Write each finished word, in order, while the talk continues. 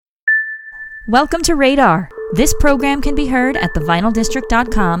Welcome to Radar. This program can be heard at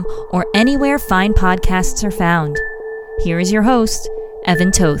thevinyldistrict.com or anywhere fine podcasts are found. Here is your host,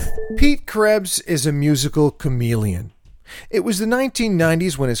 Evan Toth. Pete Krebs is a musical chameleon. It was the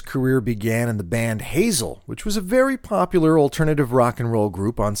 1990s when his career began in the band Hazel, which was a very popular alternative rock and roll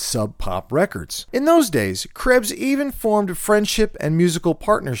group on Sub Pop Records. In those days, Krebs even formed a friendship and musical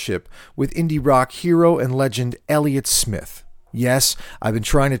partnership with indie rock hero and legend Elliott Smith. Yes, I've been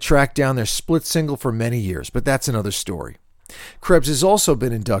trying to track down their split single for many years, but that's another story. Krebs has also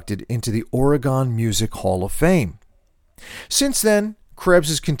been inducted into the Oregon Music Hall of Fame. Since then, Krebs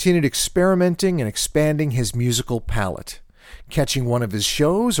has continued experimenting and expanding his musical palette. Catching one of his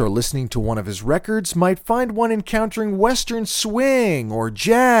shows or listening to one of his records might find one encountering Western swing or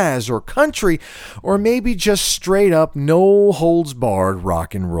jazz or country, or maybe just straight up no-holds-barred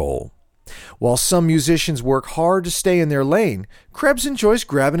rock and roll. While some musicians work hard to stay in their lane, Krebs enjoys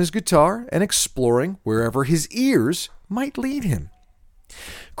grabbing his guitar and exploring wherever his ears might lead him.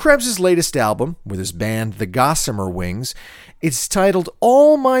 Krebs' latest album, with his band the Gossamer Wings, is titled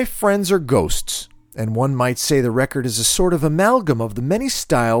All My Friends Are Ghosts, and one might say the record is a sort of amalgam of the many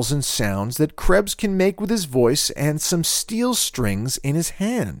styles and sounds that Krebs can make with his voice and some steel strings in his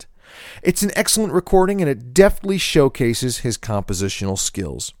hand. It's an excellent recording, and it deftly showcases his compositional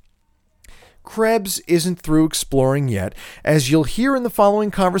skills. Krebs isn't through exploring yet. As you'll hear in the following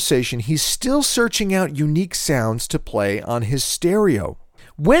conversation, he's still searching out unique sounds to play on his stereo.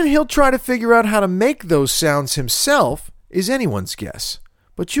 When he'll try to figure out how to make those sounds himself is anyone's guess,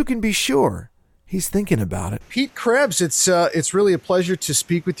 but you can be sure he's thinking about it. Pete Krebs, it's really a pleasure to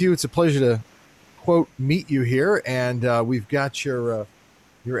speak with you. It's a pleasure to, quote, meet you here, and we've got your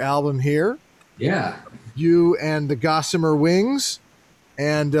album here. Yeah. You and the Gossamer Wings.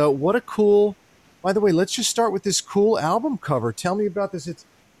 And what a cool, by the way, let's just start with this cool album cover. Tell me about this. It's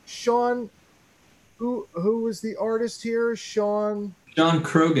Sean, who was the artist here? Sean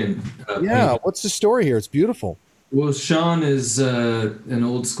Krogan. Yeah, what's the story here? It's beautiful. Well, Sean is an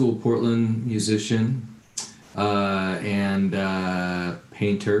old school Portland musician and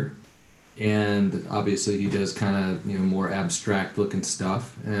painter. And obviously he does kind of, more abstract looking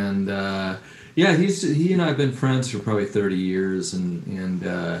stuff. And yeah, he and I have been friends for probably 30 years, and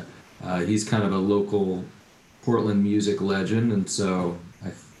he's kind of a local Portland music legend, and so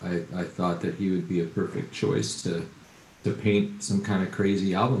I thought that he would be a perfect choice to paint some kind of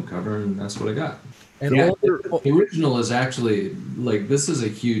crazy album cover, and that's what I got. And yeah, the original is actually, this is a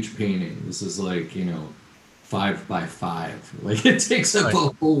huge painting. This is 5 by 5. It takes up a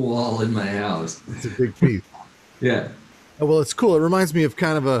whole wall in my house. It's a big piece. Yeah. Oh, well, it's cool. It reminds me of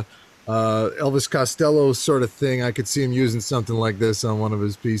kind of a Elvis Costello sort of thing. I could see him using something like this on one of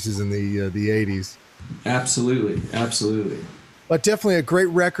his pieces in the 80s. Absolutely. But definitely a great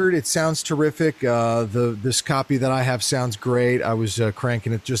record. It sounds terrific. This copy that I have sounds great. I was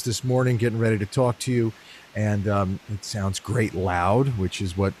cranking it just this morning, getting ready to talk to you, and it sounds great loud, which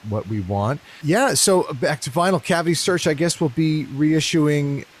is what we want. Yeah, so back to vinyl. Cavity Search, I guess, will be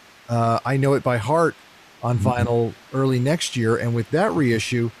reissuing I Know It by Heart on vinyl early next year, and with that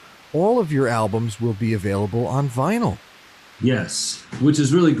reissue, all of your albums will be available on vinyl. Yes, which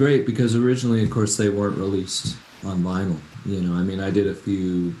is really great because originally, of course, they weren't released on vinyl. I did a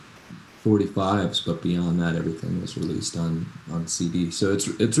few 45s, but beyond that, everything was released on CD. So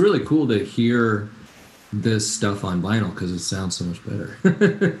it's really cool to hear this stuff on vinyl because it sounds so much better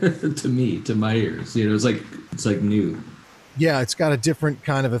to me, to my ears. It's like new. Yeah, it's got a different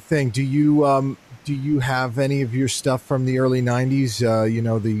kind of a thing. Do you have any of your stuff from the early 90s?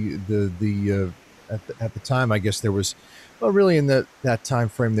 At the time, I guess there was, really in that time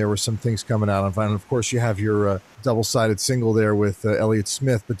frame, there were some things coming out on vinyl. Of course, you have your double-sided single there with Elliott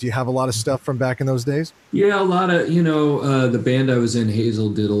Smith, but do you have a lot of stuff from back in those days? Yeah, a lot of, the band I was in, Hazel,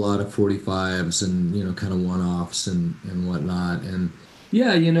 did a lot of 45s and, kind of one-offs and whatnot. And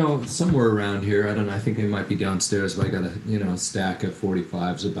yeah, somewhere around here, I don't know, I think they might be downstairs, but I got a stack of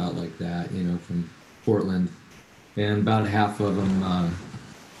 45s about like that, from Portland. And about half of them, are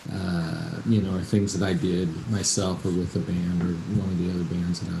things that I did myself or with a band or one of the other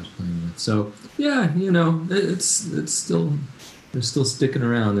bands that I was playing with. So yeah, it's still, they're still sticking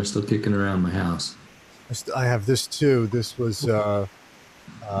around. They're still kicking around my house. I have this too. This was,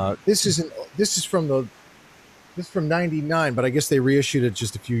 this is from 99, but I guess they reissued it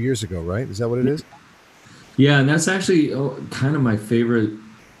just a few years ago, right? Is that what it is? Yeah, and that's actually kind of my favorite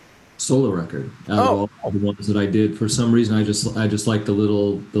solo record out of all the ones that I did. For some reason, I just like the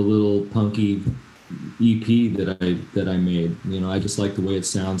little punky EP that I made. I just like the way it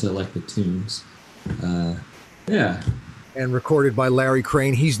sounds. I like the tunes. Yeah. and recorded by Larry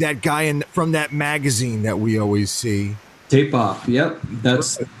Crane. He's that guy from that magazine that we always see. Tape Off. Yep,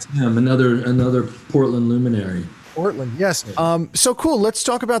 that's him. Another Portland luminary. Portland, yes. So cool. Let's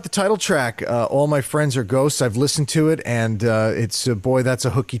talk about the title track. All My Friends Are Ghosts. I've listened to it, and it's boy, that's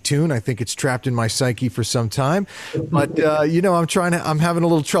a hooky tune. I think it's trapped in my psyche for some time. But I'm having a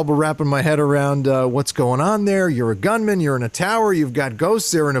little trouble wrapping my head around what's going on there. You're a gunman. You're in a tower. You've got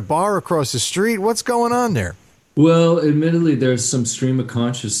ghosts there in a bar across the street. What's going on there? Well, admittedly, there's some stream of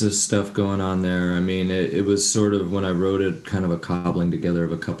consciousness stuff going on there. I mean, it was sort of, when I wrote it, kind of a cobbling together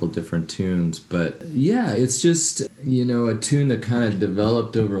of a couple different tunes. But yeah, it's just, a tune that kind of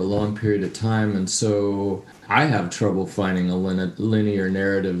developed over a long period of time. And so I have trouble finding a linear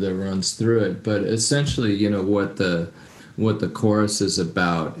narrative that runs through it. But essentially, what the chorus is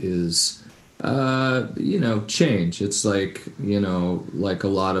about is change. It's like a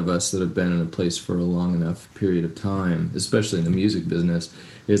lot of us that have been in a place for a long enough period of time, especially in the music business,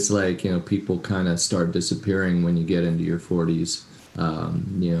 it's like, people kind of start disappearing when you get into your 40s.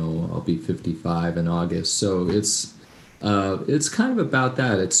 I'll be 55 in August. So it's kind of about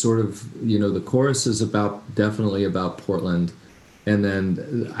that. It's sort of, the chorus is definitely about Portland. And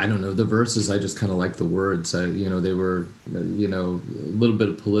then, I don't know, the verses, I just kind of like the words. They were, a little bit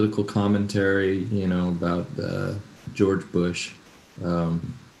of political commentary, about George Bush, the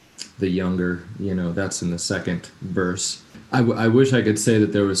younger, that's in the second verse. I wish I could say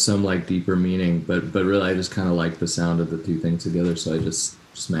that there was some, like, deeper meaning, but really I just kind of like the sound of the two things together, so I just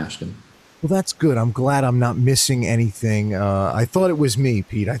smashed them. Well, that's good. I'm glad I'm not missing anything. I thought it was me,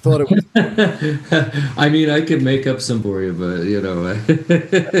 Pete. I thought it was. I mean, I could make up some for you, but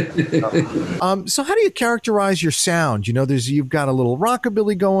So, how do you characterize your sound? You've got a little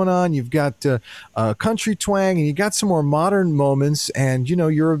rockabilly going on. You've got country twang, and you got some more modern moments. And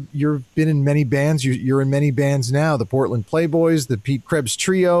you've been in many bands. You're in many bands now. The Portland Playboys, the Pete Krebs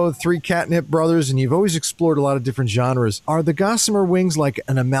Trio, Three Catnip Brothers, and you've always explored a lot of different genres. Are the Gossamer Wings like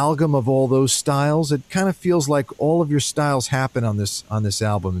an amalgam of all those styles? It kind of feels like all of your styles happen on this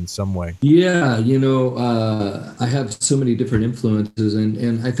album in some way. Yeah, I have so many different influences,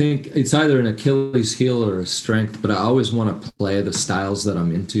 and I think it's either an Achilles heel or a strength, but I always want to play the styles that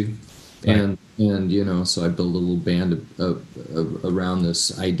I'm into. Right. And so I build a little band around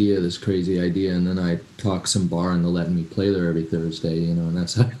this crazy idea, and then I talk some bar into letting me play there every Thursday, and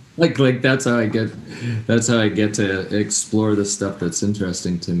that's how, that's how I get to explore the stuff that's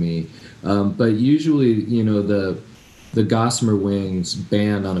interesting to me. But usually, the Gossamer Wings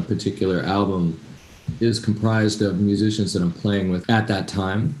band on a particular album is comprised of musicians that I'm playing with at that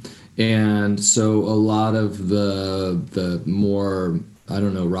time. And so a lot of the more, I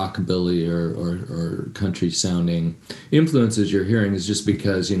don't know, rockabilly or country sounding influences you're hearing is just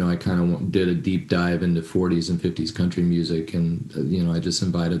because, I kind of did a deep dive into 40s and 50s country music, and, I just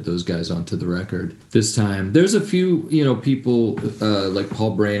invited those guys onto the record this time. There's a few, people like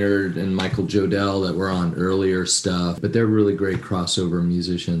Paul Brainerd and Michael Jodell that were on earlier stuff, but they're really great crossover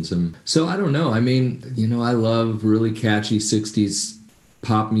musicians. And so I don't know. I mean, I love really catchy 60s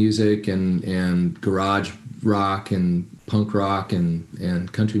pop music and garage rock and punk rock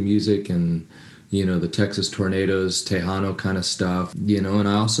and country music and the Texas Tornadoes, Tejano kind of stuff, and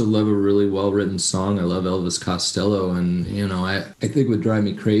I also love a really well-written song. I love Elvis Costello, and I think it would drive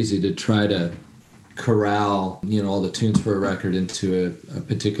me crazy to try to corral all the tunes for a record into a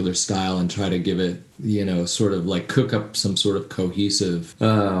particular style and try to give it sort of like cook up some sort of cohesive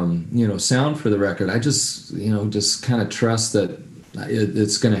sound for the record. I just just kind of trust that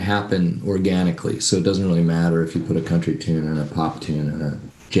it's going to happen organically, so it doesn't really matter if you put a country tune and a pop tune and a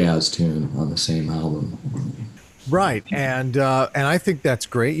jazz tune on the same album. Right, and I think that's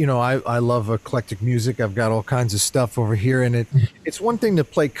great. I love eclectic music. I've got all kinds of stuff over here, and it's one thing to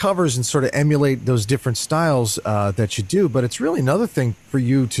play covers and sort of emulate those different styles that you do, but it's really another thing for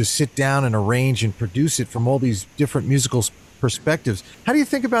you to sit down and arrange and produce it from all these different musical perspectives. How do you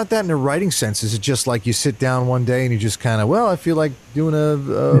think about that in a writing sense? Is it just like you sit down one day and you just kind of, I feel like doing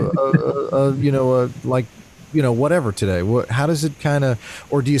whatever today? How does it kind of,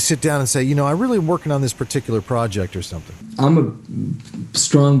 or do you sit down and say, I'm really working on this particular project or something? I'm a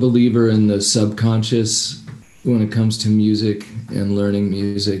strong believer in the subconscious when it comes to music and learning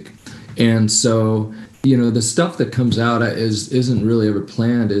music. And so, the stuff that comes out isn't really ever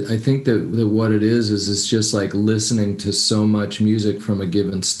planned. I think that what it is it's just like listening to so much music from a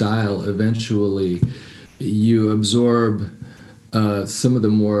given style. Eventually, you absorb some of the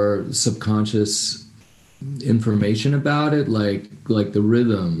more subconscious information about it, like the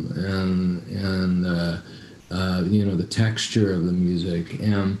rhythm and the texture of the music.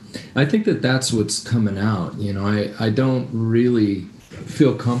 And I think that that's what's coming out. I don't really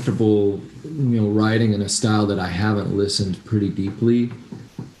feel comfortable, writing in a style that I haven't listened pretty deeply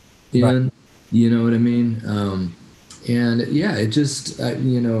in. Right. You know what I mean? And yeah, it just, I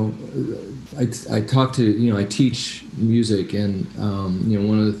talk to, I teach music, and,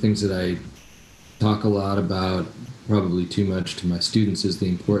 one of the things that I talk a lot about, probably too much, to my students, is the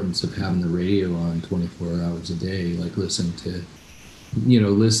importance of having the radio on 24 hours a day, like listening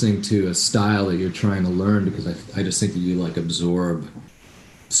to a style that you're trying to learn, because I just think that you like absorb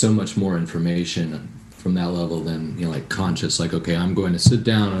so much more information from that level than, like conscious, like, okay, I'm going to sit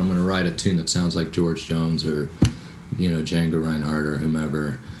down and I'm going to write a tune that sounds like George Jones or, Django Reinhardt or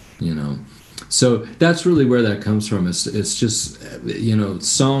whomever, So that's really where that comes from. It's just,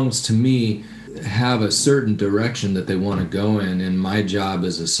 songs to me have a certain direction that they want to go in, and my job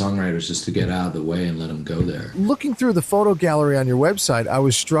as a songwriter is just to get out of the way and let them go there. Looking through the photo gallery on your website, I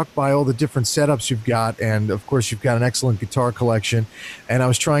was struck by all the different setups you've got, and of course you've got an excellent guitar collection, and I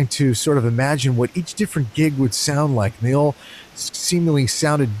was trying to sort of imagine what each different gig would sound like, and they all seemingly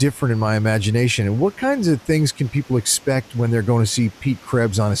sounded different in my imagination. And what kinds of things can people expect when they're going to see Pete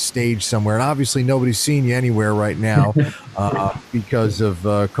Krebs on a stage somewhere? And obviously nobody's seeing you anywhere right now because of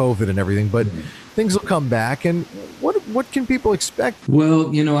COVID and everything, but things will come back. And what can people expect? Well,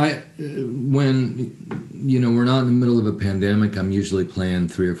 when we're not in the middle of a pandemic, I'm usually playing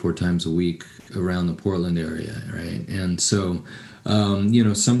 3 or 4 times a week around the Portland area, right? And so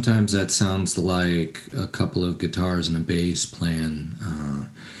sometimes that sounds like a couple of guitars and a bass playing,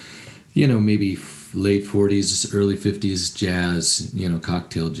 maybe late 40s, early 50s jazz,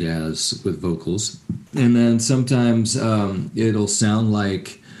 cocktail jazz with vocals. And then sometimes it'll sound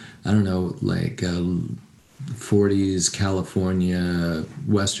like, I don't know, like 40s California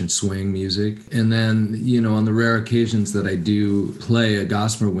Western swing music. And then, on the rare occasions that I do play a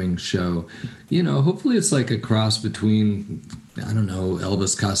Gossamer Wings show, hopefully it's like a cross between, I don't know,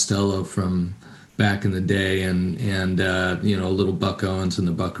 Elvis Costello from back in the day and little Buck Owens and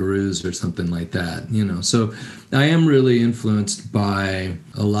the Buckaroos or something like that, So I am really influenced by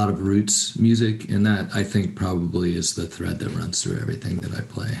a lot of roots music, and that, I think, probably is the thread that runs through everything that I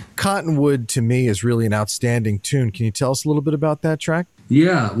play. Cottonwood, to me, is really an outstanding tune. Can you tell us a little bit about that track?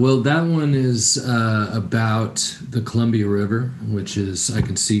 Yeah, well, that one is about the Columbia River, which is, I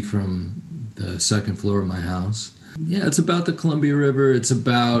can see from the second floor of my house. Yeah, it's about the Columbia River. It's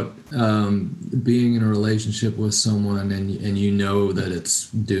about being in a relationship with someone and that it's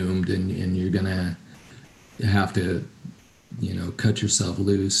doomed and you're going to have to, cut yourself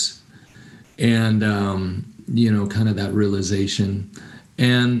loose. And, kind of that realization.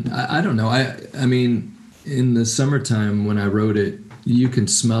 And I don't know. I mean, in the summertime when I wrote it, you can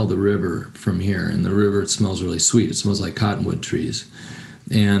smell the river from here. And the river, it smells really sweet. It smells like cottonwood trees.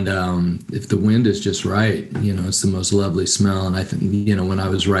 And if the wind is just right, it's the most lovely smell. And I think, when I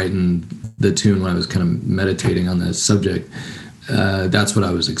was writing the tune, when I was kind of meditating on this subject, that's what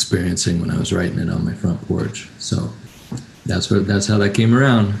I was experiencing when I was writing it on my front porch. So that's how that came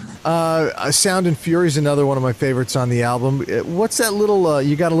around. Sound and Fury is another one of my favorites on the album. What's that little,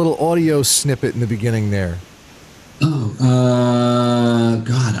 you got a little audio snippet in the beginning there? Oh,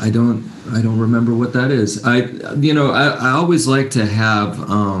 God, I don't remember what that is. I always like to have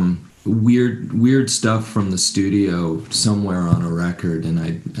weird stuff from the studio somewhere on a record, and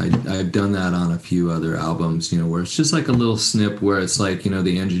I've done that on a few other albums, where it's just like a little snip where it's like,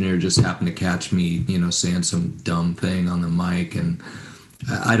 the engineer just happened to catch me, saying some dumb thing on the mic, and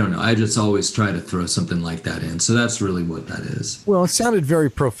I don't know. I just always try to throw something like that in. So that's really what that is. Well, it sounded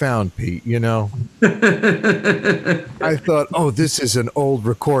very profound, Pete, I thought, this is an old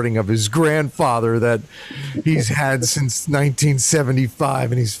recording of his grandfather that he's had since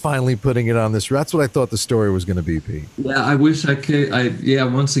 1975, and he's finally putting it on this. That's what I thought the story was going to be, Pete. Yeah, I wish I could.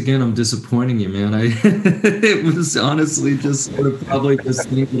 Once again, I'm disappointing you, man. It was honestly just sort of probably this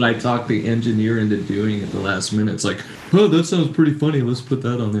thing that I talked the engineer into doing at the last minute. It's like, that sounds pretty funny. Let's put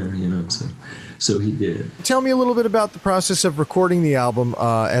that on there, So he did. Tell me a little bit about the process of recording the album.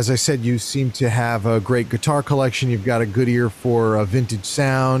 As I said, you seem to have a great guitar collection. You've got a good ear for vintage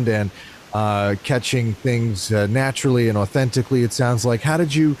sound and catching things naturally and authentically, it sounds like. How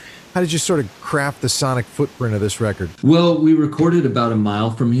did you sort of craft the sonic footprint of this record? Well, we recorded about a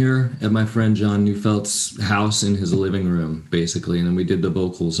mile from here at my friend John Neufeldt's house in his living room, basically. And then we did the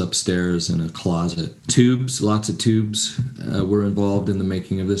vocals upstairs in a closet. Lots of tubes were involved in the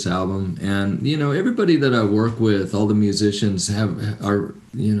making of this album. And, everybody that I work with, all the musicians they have a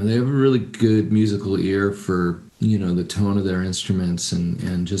really good musical ear for the tone of their instruments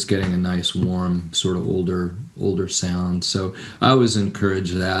and just getting a nice warm sort of older sound. So I always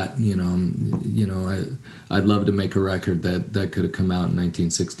encourage that. I'd love to make a record that could have come out in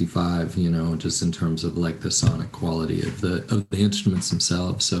 1965. Just in terms of like the sonic quality of the instruments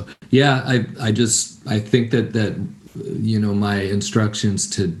themselves. So yeah, I think that my instructions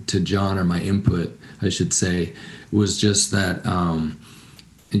to John, or my input, I should say, was just that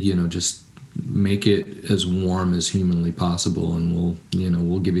just make it as warm as humanly possible, and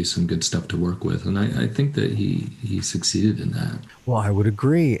we'll give you some good stuff to work with. And I think that he succeeded in that. Well, I would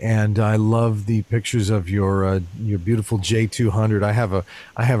agree, and I love the pictures of your beautiful J200. I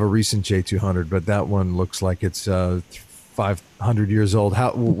have a recent J200, but that one looks like it's 500 years old.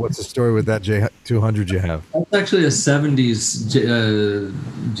 What's the story with that J200 you have? It's actually a 70s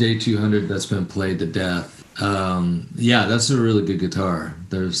J200 that's been played to death. Yeah, that's a really good guitar.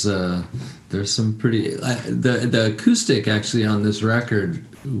 There's some pretty the acoustic actually on this record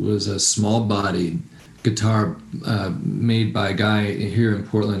was a small bodied guitar made by a guy here in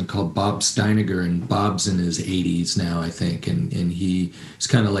Portland called Bob Steiniger, and Bob's in his 80s now, I think, and he's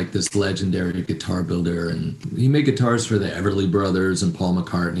kind of like this legendary guitar builder, and he made guitars for the Everly Brothers and Paul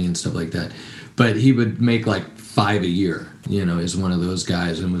McCartney and stuff like that, but he would make like 5 a year, is one of those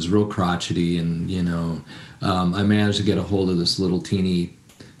guys, and was real crotchety, and I managed to get a hold of this little teeny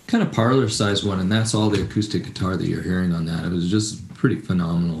kind of parlor size one, and that's all the acoustic guitar that you're hearing on that. It was just a pretty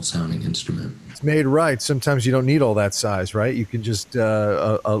phenomenal sounding instrument. It's made right. Sometimes you don't need all that size, right? You can just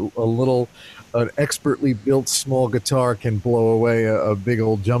an expertly built small guitar can blow away a big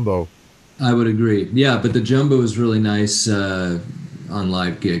old jumbo. I would agree. Yeah, but the jumbo is really nice on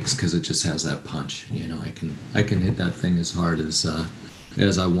live gigs because it just has that punch. I can hit that thing as hard as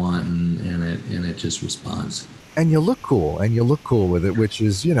I want, and it just responds. And you look cool with it, which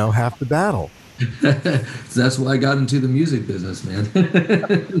is, half the battle. That's why I got into the music business, man.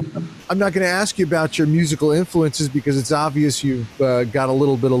 I'm not going to ask you about your musical influences because it's obvious you've got a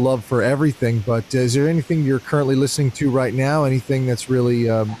little bit of love for everything, but is there anything you're currently listening to right now? Anything that's really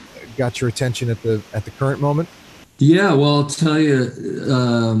got your attention at the current moment? Yeah, well, I'll tell you,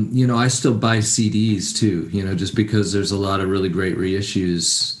 I still buy CDs too, just because there's a lot of really great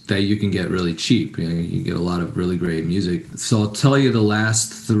reissues that you can get really cheap. You get a lot of really great music. So I'll tell you the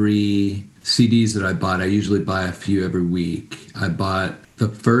last 3 CDs that I bought. I usually buy a few every week. I bought the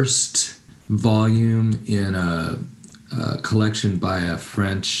first volume in a collection by a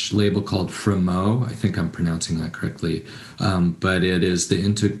French label called Fremo. I think I'm pronouncing that correctly. But it is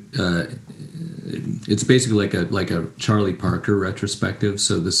it's basically like a Charlie Parker retrospective.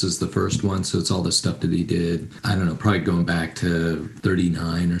 So this is the first one. So it's all the stuff that he did. I don't know, probably going back to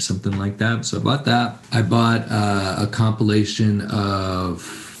 39 or something like that. So I bought that. I bought a compilation of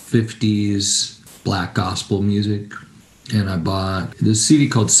 50s black gospel music. And I bought this CD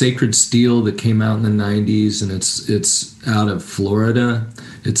called Sacred Steel that came out in the 90s, and it's out of Florida.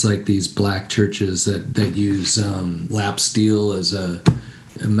 It's like these black churches that use lap steel as a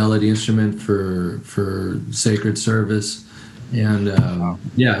melody instrument for sacred service. And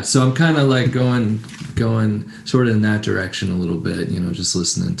yeah, so I'm kind of like going sort of in that direction a little bit, just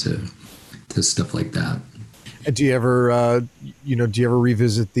listening to stuff like that. And do you ever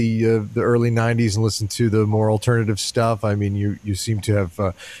revisit the early 90s and listen to the more alternative stuff? I mean, you seem to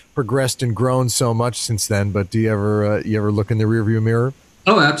have progressed and grown so much since then, but do you ever look in the rearview mirror?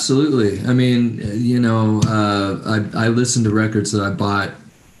 Oh, absolutely. I mean, I listened to records that I bought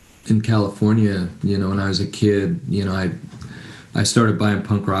in California, when I was a kid. I started buying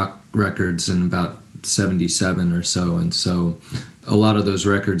punk rock records in about 77 or so, and so a lot of those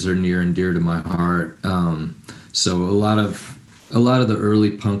records are near and dear to my heart. So a lot of the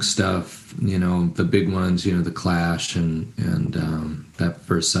early punk stuff, the big ones, the Clash and that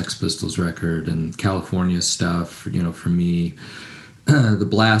first Sex Pistols record, and California stuff, for me, the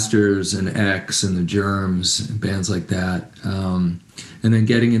Blasters and X and the Germs, bands like that. And then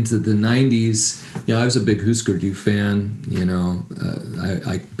getting into the 90s, I was a big Husker Du fan.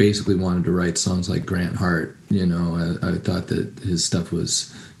 I basically wanted to write songs like Grant Hart. I thought that his stuff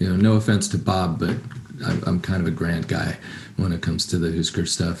was, no offense to Bob, but I'm kind of a Grant guy when it comes to the Husker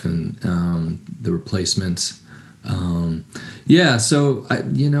stuff and the Replacements. So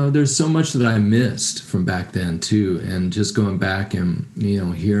there's so much that I missed from back then too, and just going back and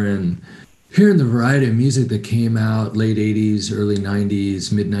hearing the variety of music that came out late 80s, early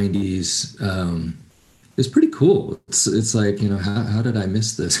 90s, mid 90s, is pretty cool. It's like, how did I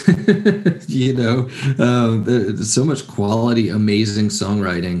miss this? There's so much quality, amazing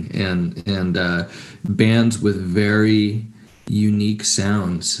songwriting and bands with very unique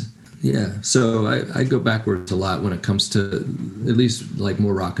sounds. Yeah, so I go backwards a lot when it comes to at least like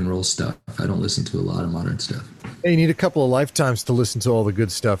more rock and roll stuff. I don't listen to a lot of modern stuff. Hey, you need a couple of lifetimes to listen to all the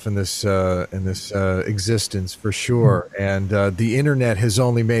good stuff in this existence for sure. And the internet has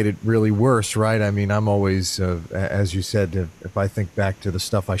only made it really worse, right? I mean, I'm always, as you said, if I think back to the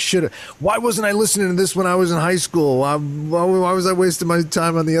stuff I should have, why wasn't I listening to this when I was in high school? Why was I wasting my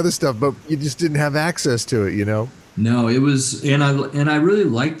time on the other stuff? But you just didn't have access to it, you know? No, it was, and I really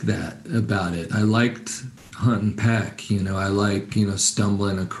liked that about it. I liked hunt and peck, I like,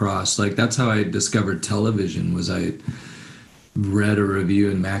 stumbling across. Like that's how I discovered television. Was I read a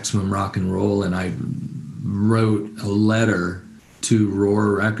review in Maximum Rock and Roll, and I wrote a letter to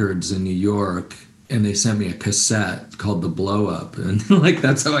Roar Records in New York, and they sent me a cassette called The Blow Up, and like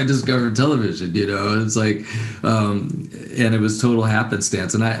that's how I discovered television. It's like, and it was total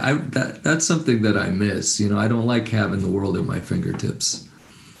happenstance, and that's something that I miss. I don't like having the world at my fingertips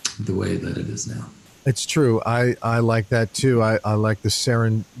the way that it is now. It's true. I like that too. I like the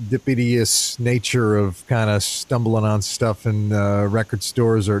serendipitous nature of kind of stumbling on stuff in record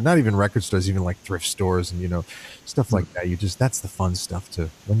stores, or not even record stores, even like thrift stores and, stuff like that. That's the fun stuff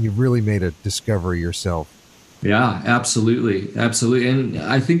when you really made a discovery yourself. Yeah, absolutely. Absolutely. And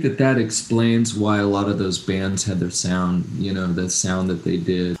I think that explains why a lot of those bands had their sound, the sound that they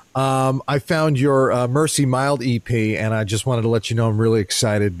did. I found your Mercy Mild EP, and I just wanted to let you know I'm really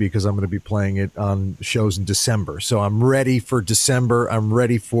excited because I'm going to be playing it on shows in December. So I'm ready for December. I'm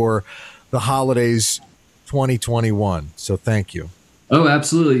ready for the holidays 2021. So thank you. Oh,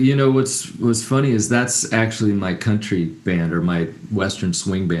 absolutely. What's funny is that's actually my country band or my Western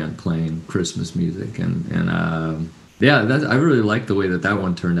swing band playing Christmas music. And I really like the way that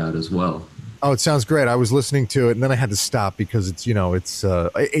one turned out as well. Oh, it sounds great. I was listening to it, and then I had to stop because it's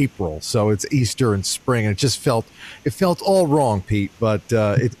April, so it's Easter and spring, and it felt all wrong, Pete. But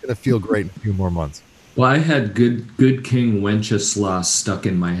it's gonna feel great in a few more months. Well, I had Good King Wenceslas stuck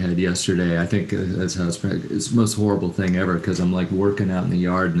in my head yesterday. I think that's how it's the most horrible thing ever, because I'm like working out in the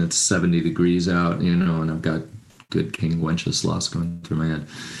yard and it's 70 degrees out, and I've got Good King Wenceslas going through my head.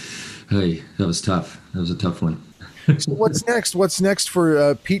 Hey, that was tough. That was a tough one. So what's next? What's next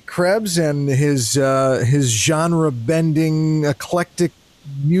for Pete Krebs and his genre-bending, eclectic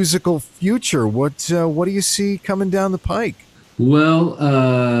musical future? What do you see coming down the pike? Well,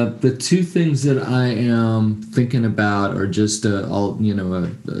 the two things that I am thinking about are just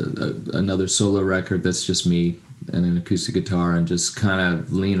another solo record that's just me and an acoustic guitar, and just kind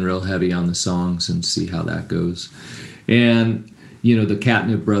of lean real heavy on the songs and see how that goes. And the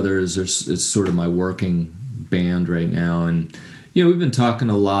Catnip Brothers is sort of my working band right now, and we've been talking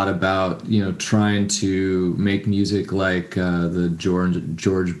a lot about trying to make music like the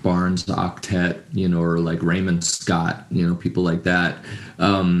George Barnes Octet, or like Raymond Scott, people like that,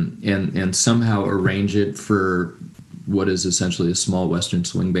 and somehow arrange it for what is essentially a small Western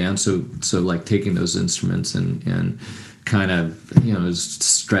swing band. So like taking those instruments and kind of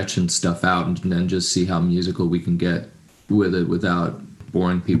stretching stuff out, and then just see how musical we can get with it without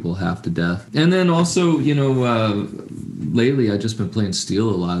boring people half to death. And then also, lately I've just been playing steel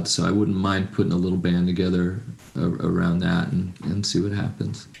a lot, so I wouldn't mind putting a little band together around that and see what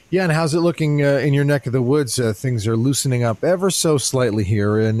happens. Yeah, and how's it looking in your neck of the woods? Things are loosening up ever so slightly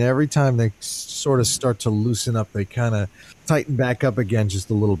here, and every time they sort of start to loosen up, they kind of tighten back up again just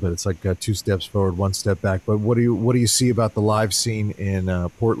a little bit. It's like 2 steps forward, 1 step back. But what do you see about the live scene in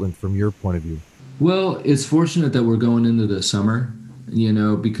Portland from your point of view? Well, it's fortunate that we're going into the summer,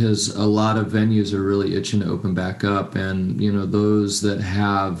 because a lot of venues are really itching to open back up, and those that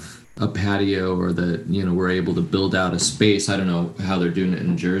have a patio or that were able to build out a space. I don't know how they're doing it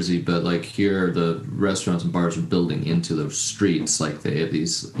in Jersey, but like here the restaurants and bars are building into the streets. Like they have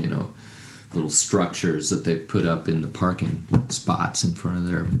these little structures that they put up in the parking spots in front of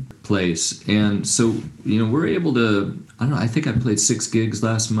their place. And so we're able to, I think I played 6 gigs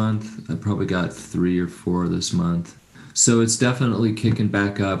last month. I probably got 3 or 4 this month. So it's definitely kicking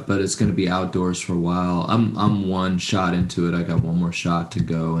back up, but it's going to be outdoors for a while. I'm 1 shot into it. I got 1 more shot to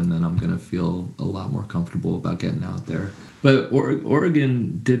go, and then I'm going to feel a lot more comfortable about getting out there. But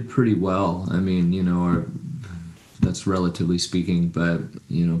Oregon did pretty well. I mean, that's relatively speaking, but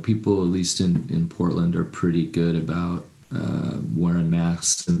people, at least in Portland, are pretty good about wearing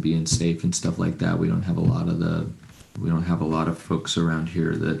masks and being safe and stuff like that. We don't have a lot of folks around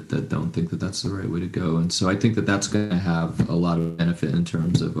here that don't think that that's the right way to go. And so I think that that's going to have a lot of benefit in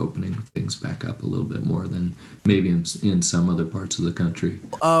terms of opening things back up a little bit more than maybe in some other parts of the country.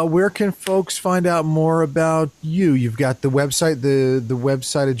 Where can folks find out more about you? You've got the website. The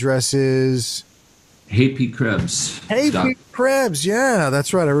website address is Hey Pete Krebs. Hey Pete Krebs, yeah,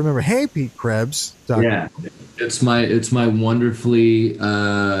 that's right. I remember. Hey Pete Krebs. Yeah, it's my wonderfully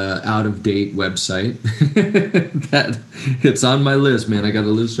out of date website. That it's on my list, man. I got a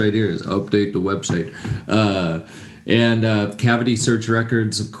list right here. Is update the website, and Cavity Search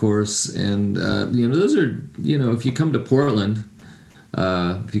Records, of course. And those are if you come to Portland,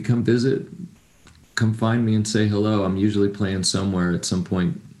 if you come visit, come find me and say hello. I'm usually playing somewhere at some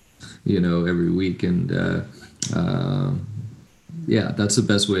point, every week, and that's the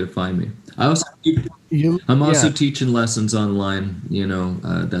best way to find me. I'm also teaching lessons online.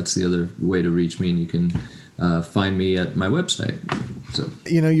 That's the other way to reach me, and you can find me at my website. So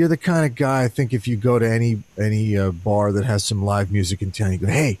you're the kind of guy, I think, if you go to any bar that has some live music in town, you go,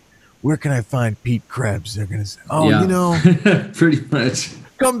 hey, where can I find Pete Krebs? They're gonna say, pretty much.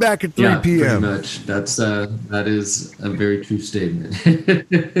 Come back at 3 p.m. Pretty much. That is a very true statement.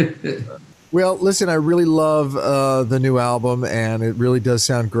 Well, listen, I really love the new album, and it really does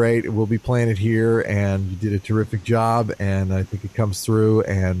sound great. We'll be playing it here, and you did a terrific job, and I think it comes through,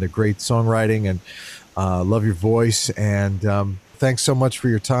 and a great songwriting, and love your voice, and thanks so much for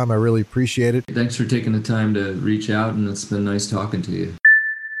your time. I really appreciate it. Thanks for taking the time to reach out, and it's been nice talking to you.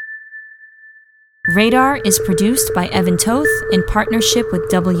 Radar is produced by Evan Toth in partnership with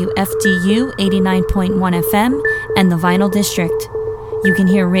WFDU 89.1 FM and the Vinyl District. You can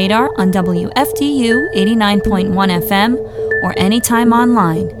hear Radar on WFDU 89.1 FM or anytime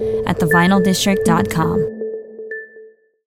online at thevinyldistrict.com.